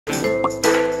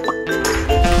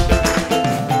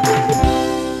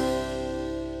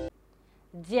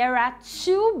There are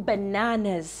 2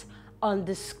 bananas on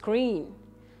the screen.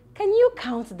 Can you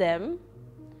count them?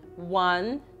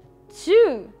 1,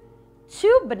 2.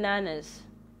 2 bananas.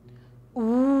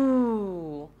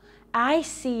 Ooh, I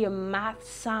see a math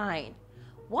sign.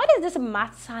 What is this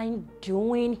math sign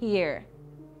doing here?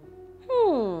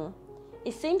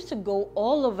 It seems to go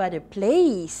all over the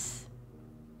place.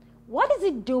 What is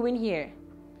it doing here?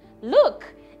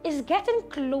 Look, it's getting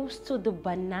close to the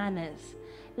bananas.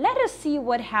 Let us see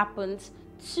what happens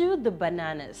to the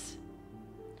bananas.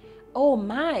 Oh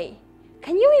my,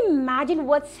 can you imagine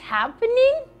what's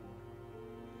happening?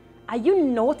 Are you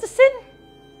noticing?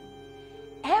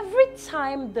 Every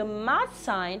time the math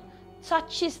sign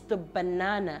touches the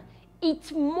banana,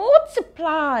 it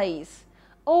multiplies.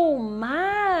 Oh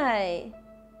my!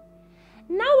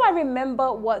 Now I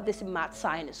remember what this math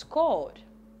sign is called.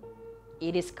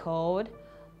 It is called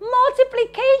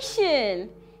multiplication.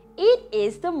 It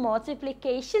is the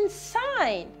multiplication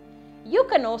sign. You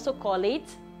can also call it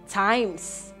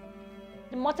times.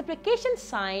 The multiplication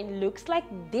sign looks like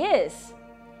this.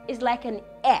 It's like an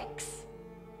X.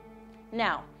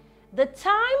 Now, the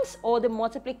times or the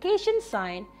multiplication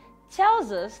sign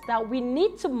tells us that we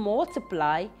need to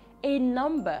multiply a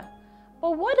number.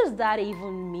 But what does that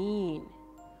even mean?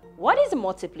 What is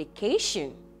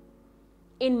multiplication?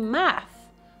 In math,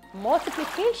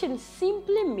 multiplication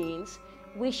simply means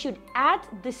we should add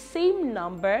the same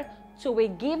number to a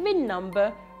given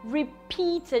number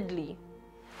repeatedly.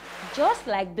 Just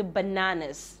like the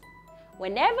bananas.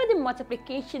 Whenever the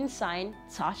multiplication sign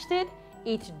touched it,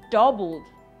 it doubled.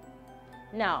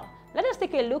 Now, let us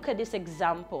take a look at this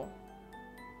example.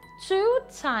 2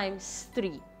 times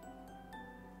 3.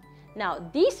 Now,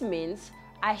 this means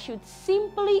I should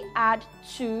simply add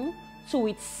 2 to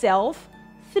itself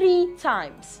 3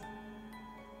 times.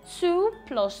 2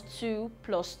 plus 2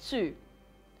 plus 2.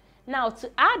 Now, to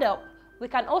add up, we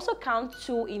can also count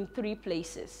 2 in 3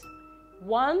 places.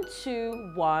 1,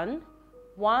 2, 1,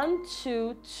 1,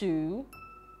 2, 2,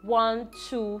 1,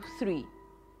 2, 3.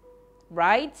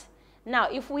 Right? Now,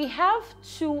 if we have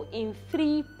 2 in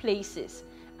 3 places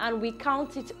and we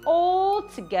count it all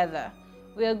together,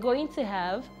 we are going to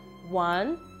have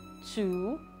 1,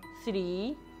 2,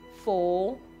 3,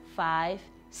 4, 5,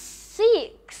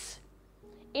 6.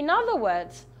 In other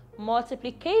words,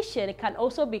 multiplication can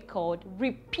also be called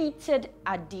repeated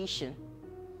addition.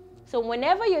 So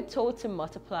whenever you're told to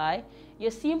multiply,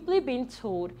 you're simply being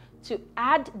told to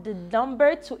add the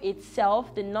number to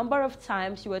itself, the number of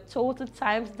times you were told to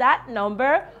times that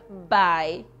number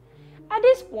by. At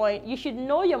this point, you should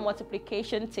know your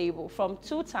multiplication table from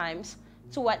 2 times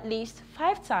to at least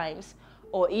 5 times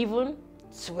or even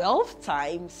 12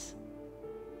 times.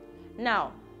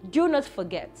 Now, do not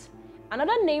forget,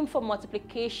 another name for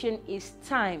multiplication is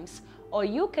times, or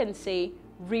you can say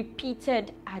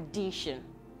repeated addition.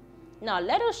 Now,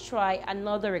 let us try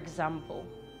another example.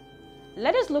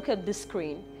 Let us look at the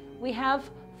screen. We have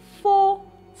 4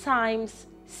 times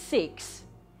 6.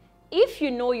 If you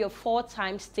know your 4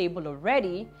 times table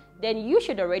already, then you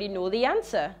should already know the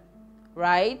answer,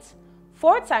 right?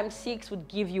 4 times 6 would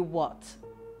give you what?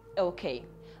 Okay,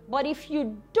 but if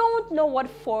you don't know what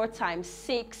 4 times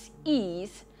 6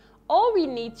 is, all we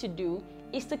need to do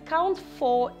is to count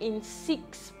 4 in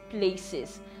 6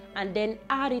 places and then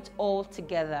add it all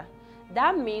together.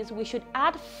 That means we should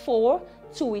add 4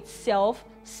 to itself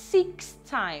 6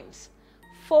 times.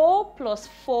 4 plus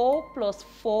 4 plus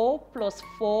 4 plus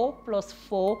 4 plus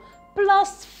 4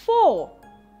 plus 4.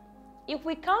 If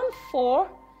we count 4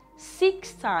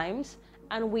 6 times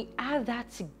and we add that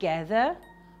together,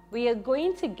 we are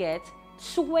going to get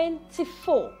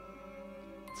 24.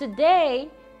 Today,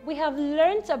 we have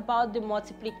learned about the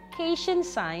multiplication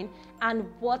sign and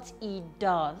what it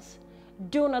does.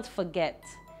 Do not forget,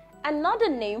 another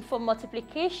name for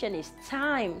multiplication is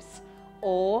times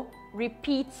or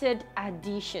repeated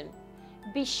addition.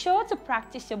 Be sure to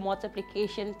practice your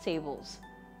multiplication tables.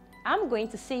 I'm going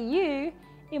to see you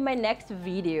in my next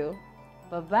video.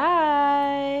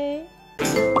 Bye-bye.